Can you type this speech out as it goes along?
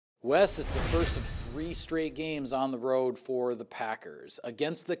Wes, it's the first of 3 straight games on the road for the Packers.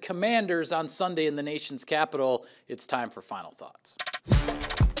 Against the Commanders on Sunday in the nation's capital, it's time for final thoughts.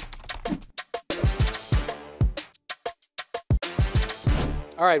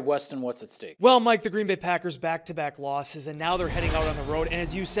 All right, Weston, what's at stake? Well, Mike, the Green Bay Packers back-to-back losses, and now they're heading out on the road. And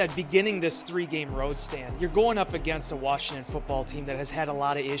as you said, beginning this 3-game road stand, you're going up against a Washington football team that has had a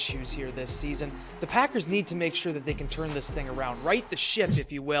lot of issues here this season. The Packers need to make sure that they can turn this thing around, right the ship,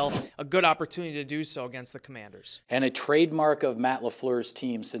 if you will. A good opportunity to do so against the Commanders. And a trademark of Matt LaFleur's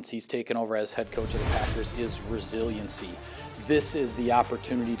team since he's taken over as head coach of the Packers is resiliency. This is the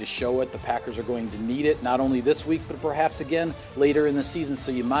opportunity to show it. The Packers are going to need it, not only this week, but perhaps again later in the season,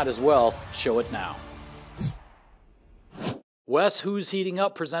 so you might as well show it now. Wes, who's heating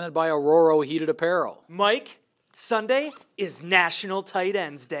up? Presented by Aurora Heated Apparel. Mike, Sunday is National Tight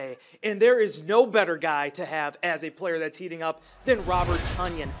Ends Day, and there is no better guy to have as a player that's heating up than Robert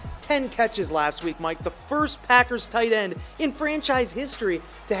Tonyan. 10 catches last week, Mike, the first Packers tight end in franchise history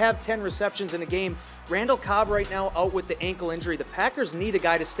to have 10 receptions in a game. Randall Cobb right now out with the ankle injury. The Packers need a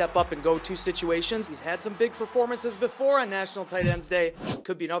guy to step up and go-to situations. He's had some big performances before on National Tight Ends Day.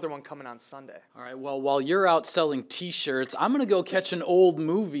 Could be another one coming on Sunday. All right, well, while you're out selling T-shirts, I'm going to go catch an old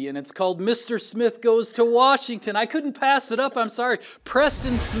movie, and it's called Mr. Smith Goes to Washington. I couldn't pass it up, I'm sorry.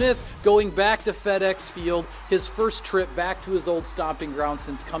 Preston Smith going back to FedEx Field, his first trip back to his old stomping ground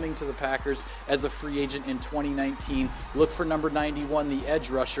since coming to the Packers as a free agent in 2019. Look for number 91, the edge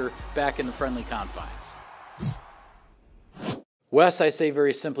rusher, back in the friendly confines. Wes, I say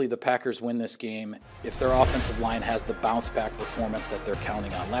very simply the Packers win this game if their offensive line has the bounce-back performance that they're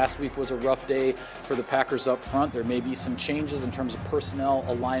counting on. Last week was a rough day for the Packers up front. There may be some changes in terms of personnel,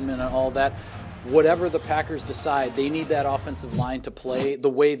 alignment, and all that. Whatever the Packers decide, they need that offensive line to play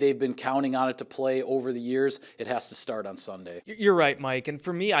the way they've been counting on it to play over the years. It has to start on Sunday. You're right, Mike. And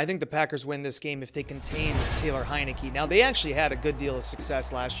for me, I think the Packers win this game if they contain Taylor Heinicke. Now, they actually had a good deal of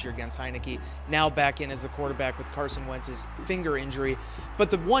success last year against Heinicke, now back in as the quarterback with Carson Wentz's finger injury. But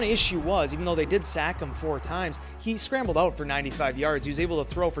the one issue was, even though they did sack him 4 times, he scrambled out for 95 yards. He was able to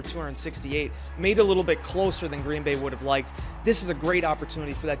throw for 268, made it a little bit closer than Green Bay would have liked. This is a great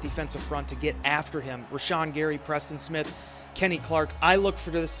opportunity for that defensive front to get after him. Rashawn Gary, Preston Smith, Kenny Clark. I look for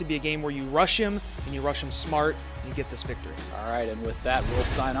this to be a game where you rush him, and you rush him smart, and you get this victory. All right, and with that, we'll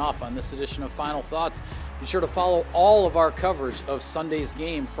sign off on this edition of Final Thoughts. Be sure to follow all of our coverage of Sunday's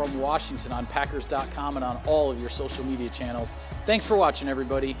game from Washington on Packers.com and on all of your social media channels. Thanks for watching,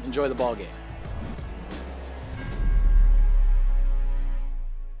 everybody. Enjoy the ball game.